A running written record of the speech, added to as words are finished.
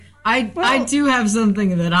I do have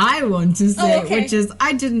something that I want to say, okay. which is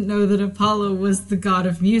I didn't know that Apollo was the god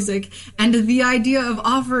of music, and the idea of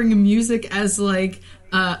offering music as like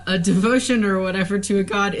a devotion or whatever to a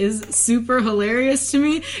god is super hilarious to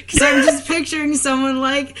me, because I'm just picturing someone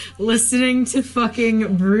like listening to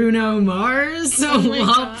fucking Bruno Mars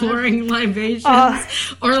while pouring libations,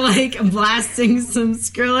 or like blasting some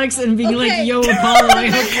Skrillex and being like, "Yo, Apollo, I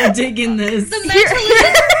hope you're digging this."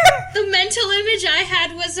 The mental image I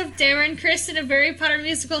had was of Darren Criss in a Harry Potter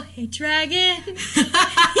musical. Hey, dragon, you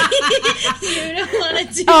don't want to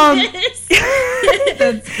do this.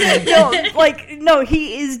 That's good. No,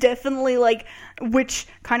 he is definitely like, which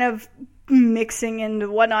kind of mixing and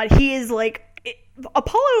whatnot. He is like,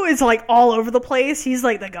 Apollo is like all over the place. He's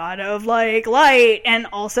like the god of like light, and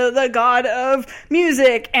also the god of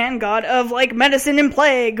music, and god of like medicine and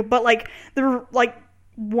plague. But like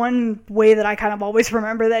one way that I kind of always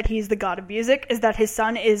remember that he's the god of music is that his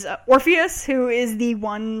son is Orpheus, who is the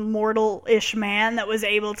one mortal-ish man that was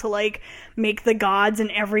able to like make the gods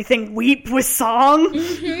and everything weep with song.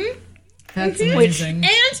 Mm-hmm. That's amazing.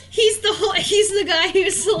 And he's the guy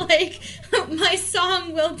who's like, my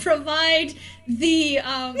song will provide the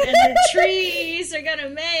and the trees are gonna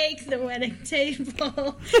make the wedding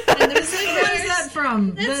table. And there's like, where is that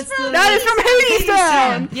from? That is from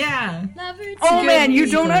Hadestown. Yeah. Oh man, you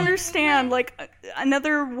don't understand. Like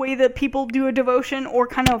another way that people do a devotion, or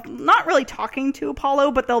kind of not really talking to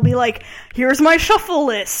Apollo, but they'll be like, "Here's my shuffle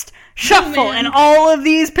list." Shuffle, and all of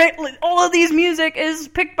these music is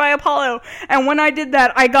picked by Apollo. And when I did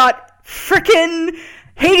that, I got frickin'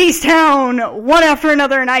 Hadestown one after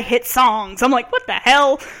another, and I hit songs. I'm like, what the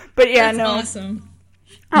hell? But yeah, That's awesome.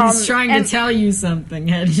 He's trying to tell you something,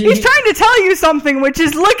 Hedgie. He's trying to tell you something, which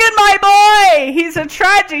is, look at my boy! He's a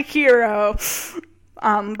tragic hero.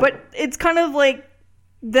 But it's kind of like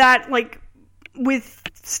that, like, with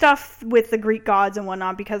stuff with the Greek gods and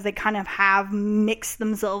whatnot, because they kind of have mixed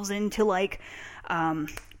themselves into like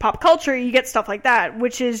pop culture. You get stuff like that,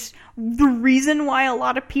 which is the reason why a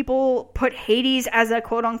lot of people put Hades as a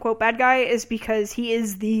quote-unquote bad guy, is because he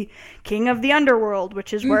is the king of the underworld,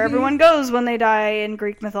 which is where everyone goes when they die in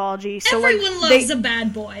Greek mythology. So everyone loves a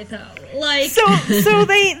bad boy, though. Like, so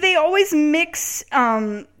they always mix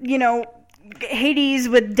Hades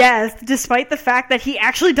with death, despite the fact that he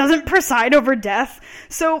actually doesn't preside over death.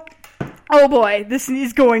 So, oh boy, this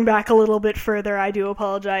is going back a little bit further, I do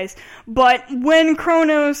apologize. But when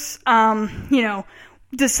Kronos,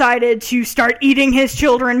 decided to start eating his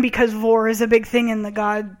children, because vor is a big thing in the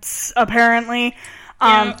gods, apparently,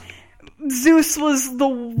 Zeus was the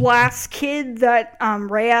last kid that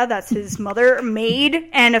Rhea, that's his mother, made,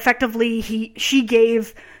 and effectively she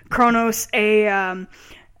gave Kronos a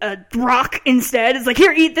rock instead. It's like,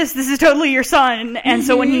 here, eat this is totally your son. And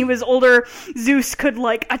so when he was older, Zeus could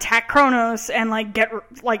like attack Kronos and like get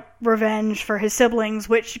like revenge for his siblings,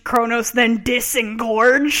 which Kronos then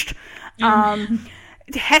disengorged.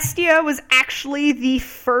 Hestia was actually the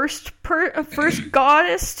first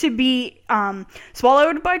goddess to be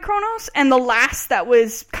swallowed by Kronos, and the last that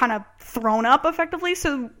was kind of thrown up effectively.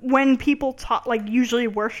 So when people usually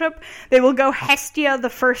worship, they will go Hestia the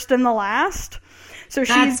first and the last. So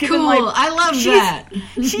that's cool. I love that.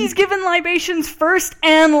 She's given libations first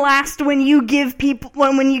and last when you give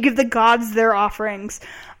the gods their offerings.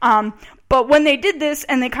 But when they did this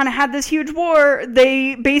and they kind of had this huge war,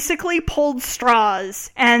 they basically pulled straws,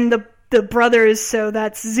 and the brothers, so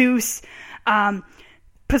that's Zeus,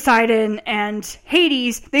 Poseidon, and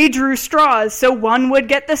Hades, they drew straws. So one would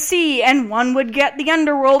get the sea, and one would get the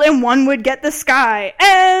underworld, and one would get the sky.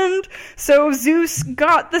 And so Zeus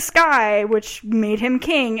got the sky, which made him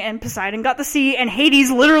king, and Poseidon got the sea, and Hades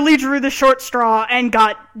literally drew the short straw and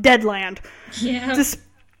got Deadland. Yeah.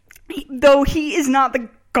 Though he is not the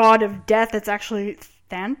god of death, it's actually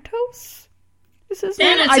Thanatos? Is his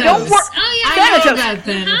name? Thanatos. I don't work. I know about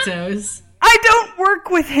Thanatos. I don't work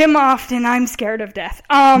with him often. I'm scared of death.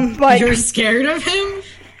 But you're scared of him?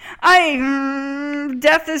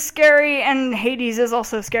 Death is scary, and Hades is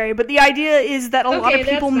also scary. But the idea is that a lot of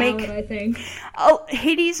people I think. A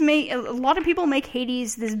lot of people make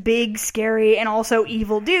Hades this big, scary, and also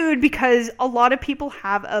evil dude, because a lot of people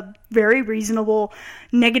have a very reasonable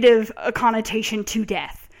negative connotation to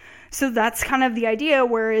death. So that's kind of the idea,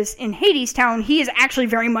 whereas in Hadestown, he is actually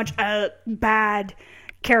very much a bad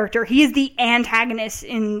character. He is the antagonist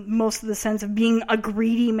in most of the sense of being a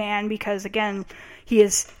greedy man, because again,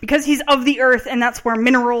 because he's of the earth, and that's where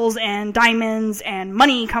minerals and diamonds and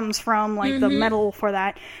money comes from, like the metal for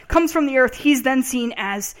that comes from the earth. He's then seen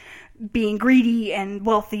as being greedy and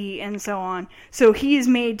wealthy and so on. So he is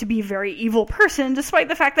made to be a very evil person, despite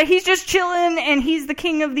the fact that he's just chilling and he's the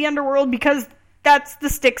king of the underworld because that's the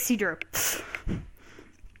sticks he drew.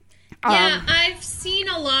 Yeah, I've seen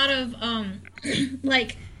a lot of,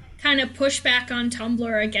 like, kind of pushback on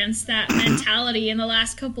Tumblr against that mentality in the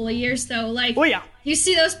last couple of years, though. Like, Oh, yeah. you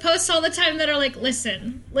see those posts all the time that are like,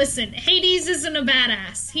 listen, Hades isn't a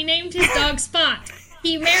badass. He named his dog Spot.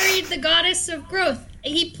 He married the goddess of growth.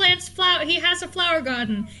 He plants he has a flower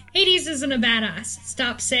garden. Hades isn't a badass.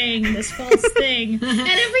 Stop saying this false thing. And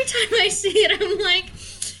every time I see it, I'm like,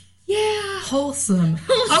 yeah. Wholesome.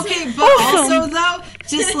 Okay, but Wholesome. also though,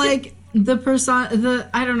 just like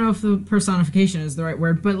I don't know if the personification is the right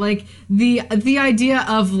word, but like the idea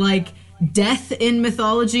of like death in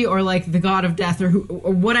mythology, or like the god of death, or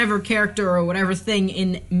whatever character or whatever thing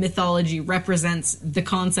in mythology represents the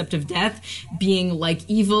concept of death being like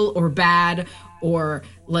evil or bad or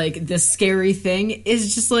like this scary thing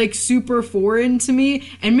is just like super foreign to me.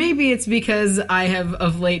 And maybe it's because I have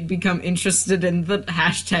of late become interested in the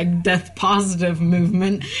hashtag death positive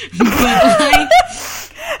movement, but like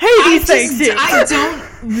I don't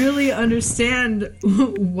really understand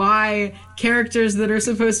why characters that are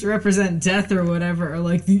supposed to represent death or whatever are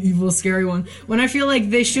like the evil, scary one, when I feel like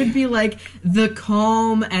they should be like the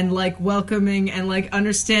calm and like welcoming and like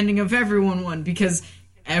understanding of everyone one, because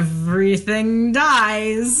everything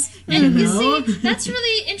dies. And you see, that's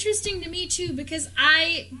really interesting to me too, because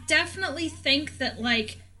I definitely think that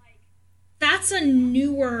like that's a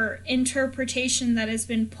newer interpretation that has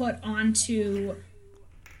been put onto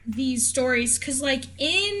these stories, because like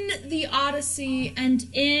in the Odyssey and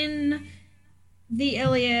in the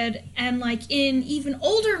Iliad and like in even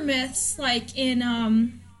older myths, like in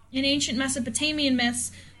ancient Mesopotamian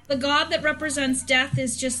myths, the god that represents death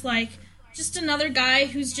is just another guy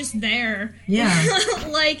who's just there. Yeah.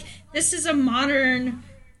 Like, this is a modern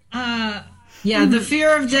the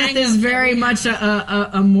fear of death is very much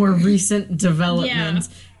a more recent development.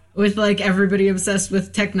 Yeah. With like everybody obsessed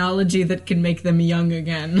with technology that can make them young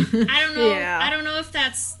again. I don't know. Yeah. I don't know if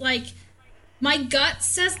that's like, my gut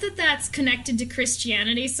says that that's connected to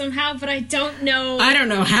Christianity somehow, but I don't know. I don't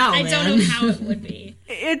know how. I don't know how it would be.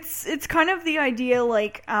 It's kind of the idea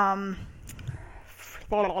like the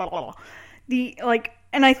like,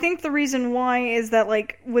 and I think the reason why is that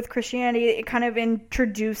like with Christianity it kind of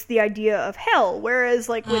introduced the idea of hell, whereas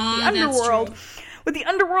like with the underworld. With the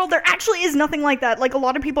underworld, there actually is nothing like that. Like, a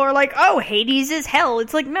lot of people are like, oh, Hades is hell.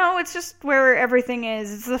 It's like, no, it's just where everything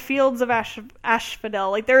is. It's the fields of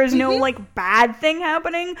Asphodel. Like, there is no, like, bad thing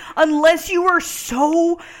happening unless you are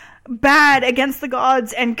so bad against the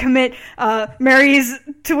gods and commit Mary's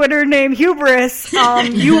Twitter name hubris.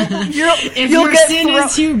 If your sin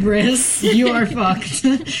is hubris, you are fucked.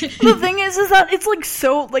 The thing is that it's like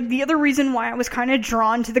so, like, the other reason why I was kind of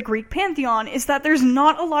drawn to the Greek pantheon is that there's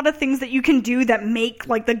not a lot of things that you can do that make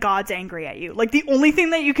like the gods angry at you. Like, the only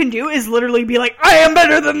thing that you can do is literally be like, I am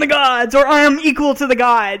better than the gods, or I am equal to the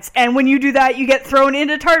gods. And when you do that, you get thrown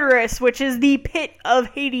into Tartarus, which is the pit of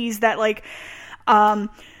Hades that like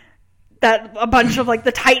that a bunch of like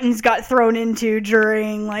the Titans got thrown into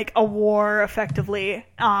during like a war, effectively,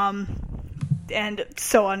 and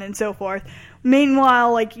so on and so forth.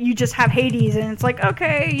 Meanwhile, like, you just have Hades, and it's like,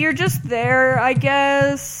 okay, you're just there, I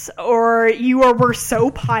guess, or were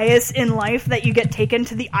so pious in life that you get taken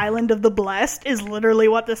to the island of the blessed, is literally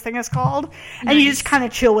what this thing is called, and you just kind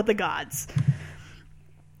of chill with the gods.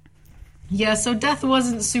 Yeah, so death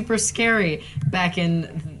wasn't super scary back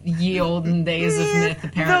in ye olden days of myth,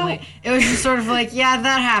 apparently. No. It was just sort of like, yeah,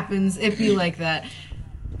 that happens. It'd be like that.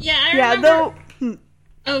 Yeah, I remember...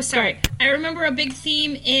 Oh, sorry. I remember a big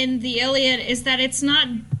theme in the Iliad is that it's not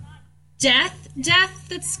death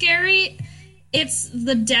that's scary. It's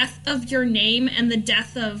the death of your name and the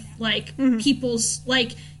death of, like, people's...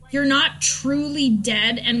 Like, you're not truly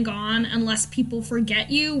dead and gone unless people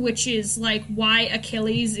forget you, which is, like, why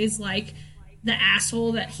Achilles is, like, the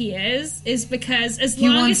asshole that he is because as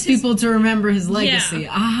long as he wants people to remember his legacy.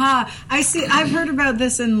 Yeah. Aha! I see. I've heard about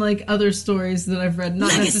this in like other stories that I've read,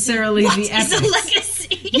 not necessarily what the is epics. a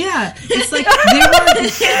legacy? Yeah, it's like they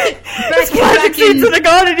were back in the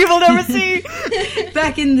god and you will never see.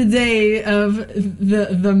 Back in the day of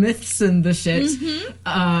the myths and the shit,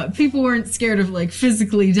 people weren't scared of like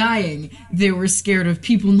physically dying. They were scared of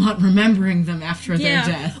people not remembering them after their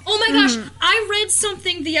death. Oh my gosh! I read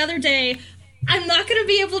something the other day. I'm not going to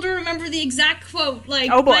be able to remember the exact quote.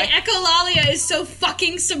 Like, oh boy. My echolalia is so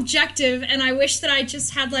fucking subjective, and I wish that I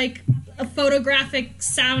just had, like, a photographic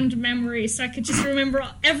sound memory so I could just remember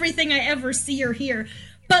everything I ever see or hear.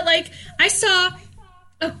 But, like, I saw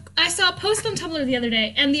I saw a post on Tumblr the other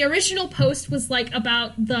day, and the original post was like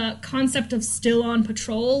about the concept of still on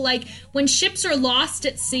patrol. Like when ships are lost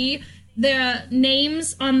at sea, the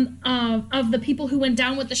names on of the people who went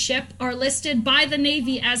down with the ship are listed by the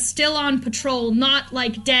Navy as still on patrol, not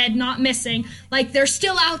like dead, not missing. Like they're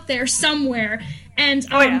still out there somewhere. And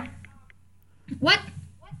what?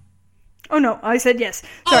 Oh no, I said yes.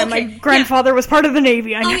 Sorry, okay. My grandfather was part of the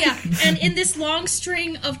Navy. I know. Oh yeah, and in this long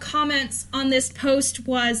string of comments on this post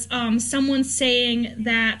was someone saying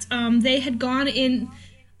that they had gone in.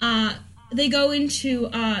 They go into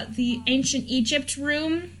the ancient Egypt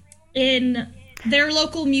room in their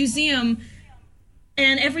local museum,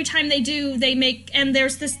 and every time they do, they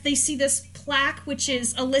see this plaque which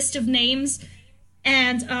is a list of names,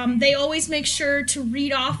 and they always make sure to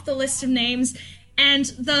read off the list of names. And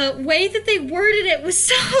the way that they worded it was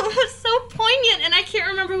so poignant, and I can't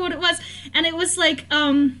remember what it was. And it was like,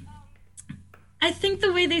 I think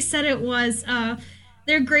the way they said it was,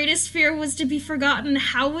 their greatest fear was to be forgotten.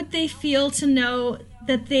 How would they feel to know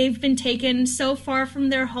that they've been taken so far from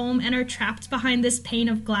their home and are trapped behind this pane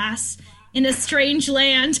of glass in a strange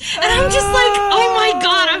land? And I'm just like, oh my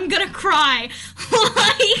god, I'm gonna cry.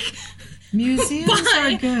 Like... Museums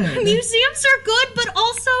are good. Museums are good, but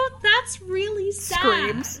also that's really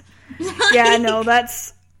sad. Screams. Yeah, no,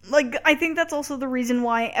 that's... Like, I think that's also the reason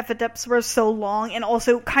why epithets were so long, and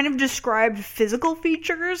also kind of described physical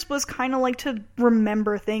features, was kind of like to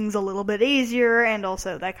remember things a little bit easier, and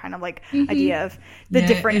also that kind of like idea of the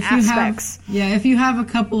different aspects. If you have a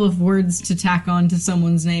couple of words to tack on to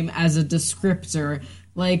someone's name as a descriptor,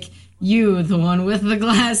 like... You, the one with the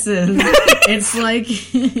glasses. It's like,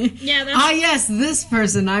 yes, this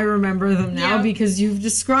person, I remember them now because you've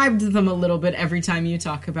described them a little bit every time you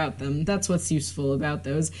talk about them. That's what's useful about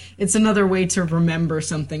those. It's another way to remember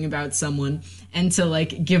something about someone and to,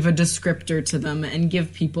 like, give a descriptor to them and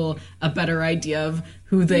give people a better idea of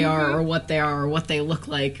who they are or what they look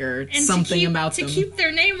like or and something about them. To keep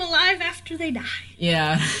their name alive after they die.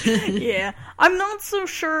 Yeah. Yeah. I'm not so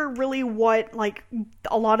sure really what, like,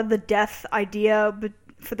 a lot of the death idea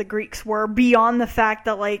for the Greeks were beyond the fact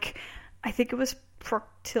that, like, I think it was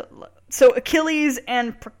so Achilles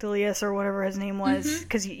and Proctylius or whatever his name was,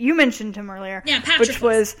 because you mentioned him earlier. Yeah, Patroclus. Which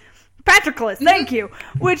was Patroclus, thank you.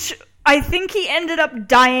 Which I think he ended up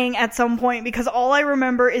dying at some point because all I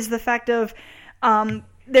remember is the fact of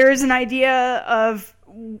there is an idea of,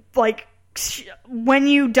 like, when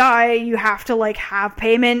you die, you have to, like, have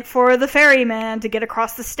payment for the ferryman to get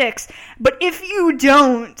across the Styx. But if you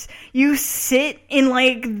don't, you sit in,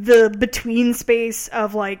 like, the between space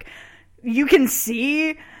of, like, you can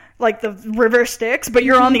see, like, the river Styx, but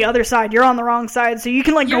you're on the other side. You're on the wrong side, so you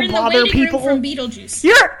can, like, go bother people. You're in the waiting room for Beetlejuice.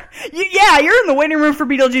 You're in the waiting room for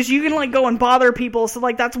Beetlejuice. You can, like, go and bother people. So,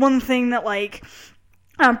 like, that's one thing that, like,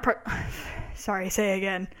 sorry, say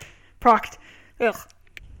again. Patroclus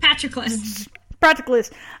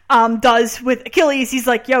does with Achilles. He's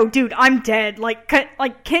like, yo, dude, I'm dead. Like,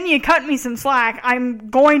 can you cut me some slack? I'm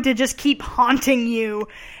going to just keep haunting you.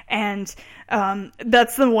 And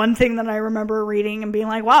that's the one thing that I remember reading and being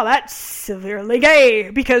like, wow, that's severely gay,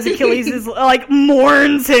 because Achilles is like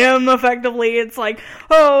mourns him effectively. It's like,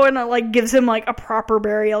 oh, and it like gives him like a proper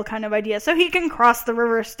burial kind of idea, so he can cross the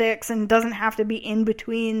river Styx and doesn't have to be in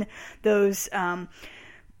between those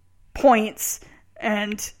points.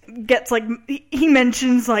 And gets, like, he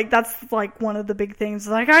mentions, like, that's, like, one of the big things.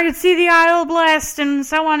 Like, I could see the Isle blessed and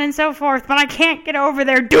so on and so forth, but I can't get over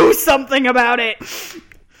there. Do something about it.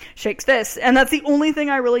 Shakes fist. And that's the only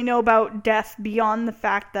thing I really know about death beyond the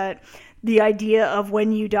fact that the idea of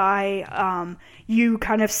when you die, you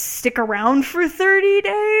kind of stick around for 30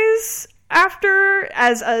 days after,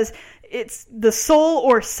 as it's the soul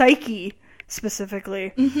or psyche,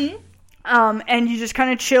 specifically. Mm-hmm. And you just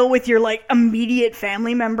kind of chill with your, like, immediate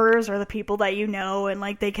family members or the people that you know, and,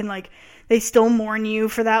 like, they can, like, they still mourn you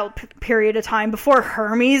for that period of time before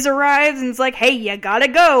Hermes arrives and it's like, hey, you gotta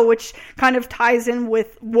go, which kind of ties in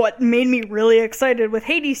with what made me really excited with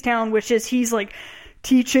Hadestown, which is he's, like,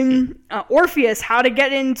 teaching Orpheus how to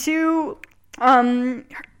get into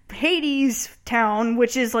Hades Town,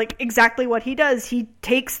 which is, like, exactly what he does. He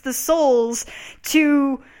takes the souls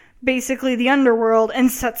to basically the underworld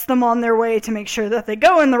and sets them on their way to make sure that they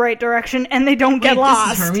go in the right direction and they don't get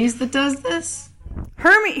lost. This is Hermes that does this?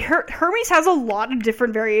 Hermes has a lot of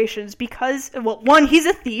different variations because, well, one, he's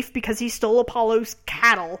a thief because he stole Apollo's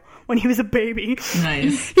cattle when he was a baby.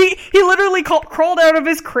 Nice. He literally crawled out of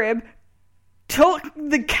his crib, took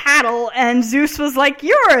the cattle, and Zeus was like,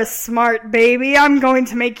 "You're a smart baby. I'm going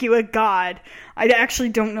to make you a god." I actually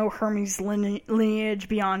don't know Hermes' lineage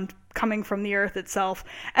beyond coming from the earth itself.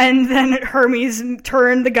 And then Hermes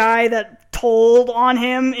turned the guy that told on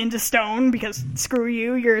him into stone because screw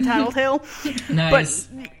you, you're a tattletale. Nice.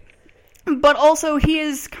 But also he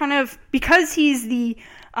is kind of, because he is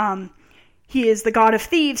the god of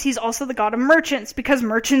thieves, he's also the god of merchants, because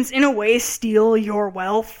merchants in a way steal your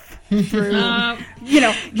wealth through, That's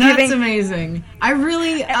giving. Amazing. I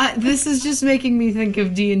really, this is just making me think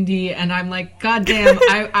of D&D, and I'm like, God damn,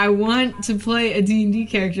 I want to play a D&D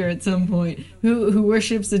character at some point who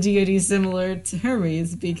worships a deity similar to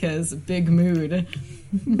Hermes, because big mood.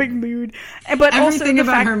 Big mood. But Everything also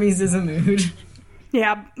about Hermes is a mood.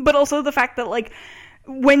 Yeah, but also the fact that, like,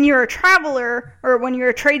 when you're a traveler, or when you're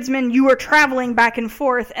a tradesman, you are traveling back and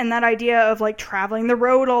forth, and that idea of, like, traveling the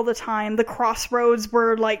road all the time, the crossroads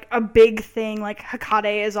were, like, a big thing. Like,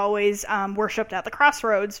 Hecate is always worshipped at the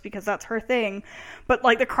crossroads, because that's her thing. But,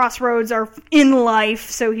 like, the crossroads are in life,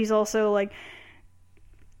 so he's also, like,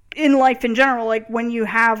 in life in general, like, when you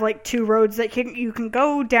have, like, two roads that you can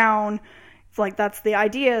go down, like, that's the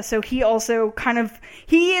idea. So he is also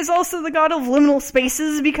the god of liminal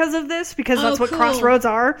spaces because of this, because that's what crossroads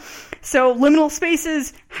are. So liminal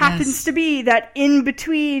spaces happens to be that in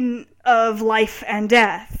between of life and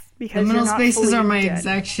death, because liminal spaces are my dead.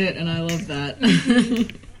 exact shit, and I love that.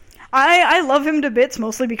 I love him to bits,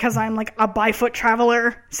 mostly because I'm, like, a by-foot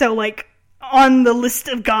traveler. So, like, on the list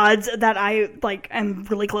of gods that I, like, am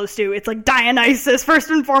really close to, it's, like, Dionysus first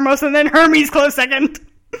and foremost, and then Hermes close second.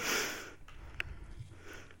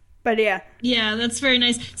 But yeah. Yeah, that's very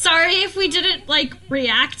nice. Sorry if we didn't, like,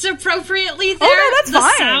 react appropriately there. Oh, no, that's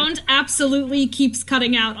fine. The sound absolutely keeps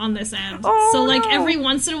cutting out on this end. Oh, so, like, no. every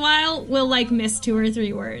once in a while, we'll, like, miss 2 or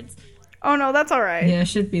 3 words. Oh no, that's alright. Yeah, it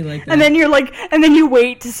should be like that. And then you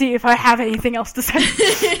wait to see if I have anything else to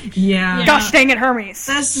say. Yeah. Gosh dang it, Hermes.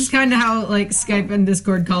 That's just kind of how, like, Skype and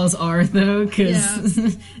Discord calls are, though,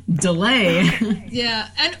 because delay. Yeah,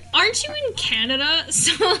 and aren't you in Canada?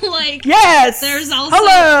 So, like, Yes! there's also,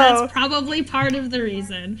 Hello! that's probably part of the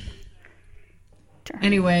reason.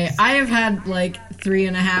 Anyway, I have had, like,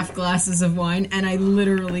 3.5 glasses of wine, and I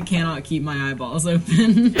literally cannot keep my eyeballs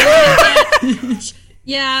open.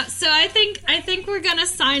 Yeah, so I think we're gonna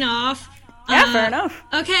sign off. Yeah, fair enough.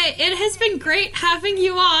 Okay, it has been great having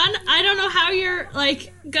you on. I don't know how you're,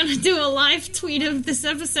 like, gonna do a live tweet of this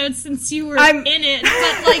episode since you were in it,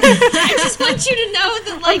 but, like, I just want you to know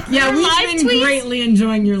that, like, Yeah, your live we've been tweets, greatly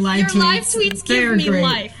enjoying your live tweets. your live tweets give me great.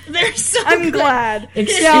 life. They're so I'm good. glad.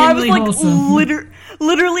 Extremely Yeah, I was like, wholesome.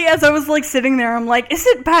 literally as I was, like, sitting there, I'm like, is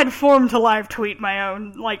it bad form to live tweet my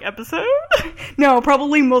own, like, episode? No,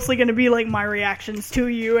 probably mostly gonna be, like, my reactions to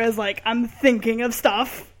you as, like, I'm thinking of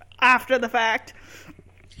stuff after the fact.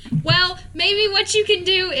 Well, maybe what you can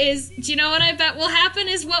do is, do you know what I bet will happen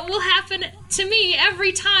is what will happen to me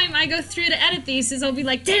every time I go through to edit these is I'll be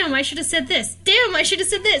like, damn, I should have said this. Damn, I should have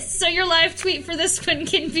said this. So your live tweet for this one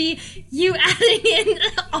can be you adding in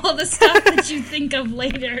all the stuff that you think of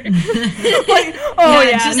later. Like, oh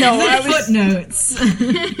yeah, just no, the I was footnotes.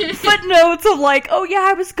 footnotes of like, oh yeah,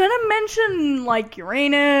 I was gonna mention like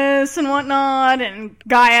Uranus and whatnot and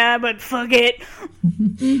Gaia, but fuck it.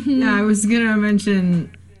 Yeah, I was gonna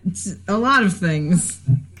mention a lot of things,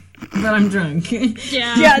 but I'm drunk.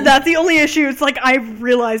 Yeah. Yeah, that's the only issue. It's like I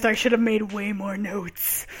realized I should have made way more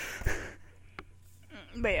notes.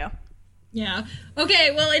 But yeah. Yeah.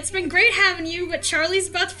 Okay, well, it's been great having you, but Charlie's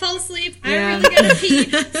about to fall asleep. Yeah. I really gotta pee.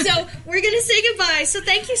 So we're gonna say goodbye. So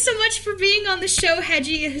thank you so much for being on the show,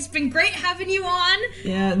 Hedgie. It has been great having you on.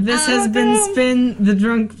 Yeah, this has been Spin the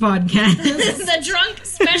Drunk Podcast. The Drunk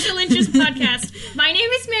Special Interest Podcast. My name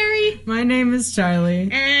is Mary. My name is Charlie.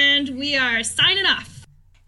 And we are signing off.